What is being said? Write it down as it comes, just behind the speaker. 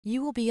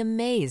You will be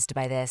amazed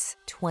by this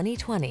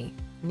 2020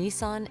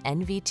 Nissan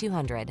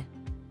NV200.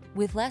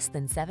 With less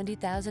than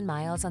 70,000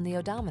 miles on the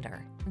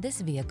odometer,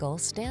 this vehicle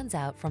stands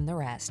out from the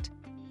rest.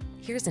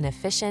 Here's an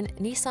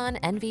efficient Nissan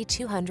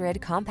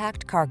NV200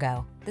 compact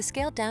cargo, the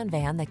scaled-down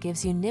van that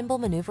gives you nimble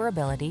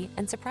maneuverability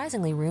and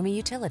surprisingly roomy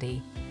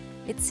utility.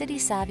 It's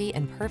city-savvy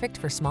and perfect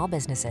for small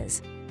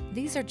businesses.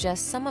 These are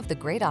just some of the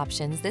great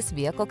options this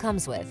vehicle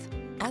comes with: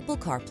 Apple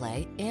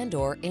CarPlay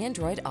and/or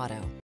Android Auto,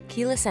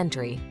 keyless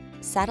entry,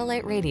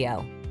 satellite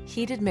radio,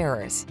 heated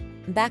mirrors,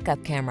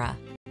 backup camera,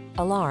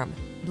 alarm,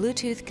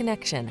 Bluetooth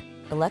connection,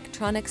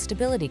 electronic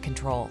stability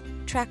control,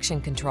 traction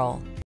control,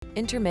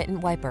 intermittent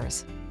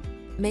wipers.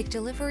 Make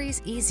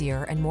deliveries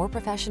easier and more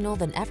professional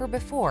than ever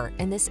before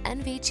in this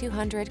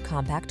NV200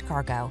 compact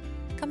cargo.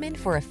 Come in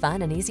for a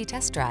fun and easy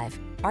test drive.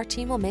 Our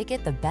team will make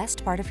it the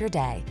best part of your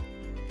day.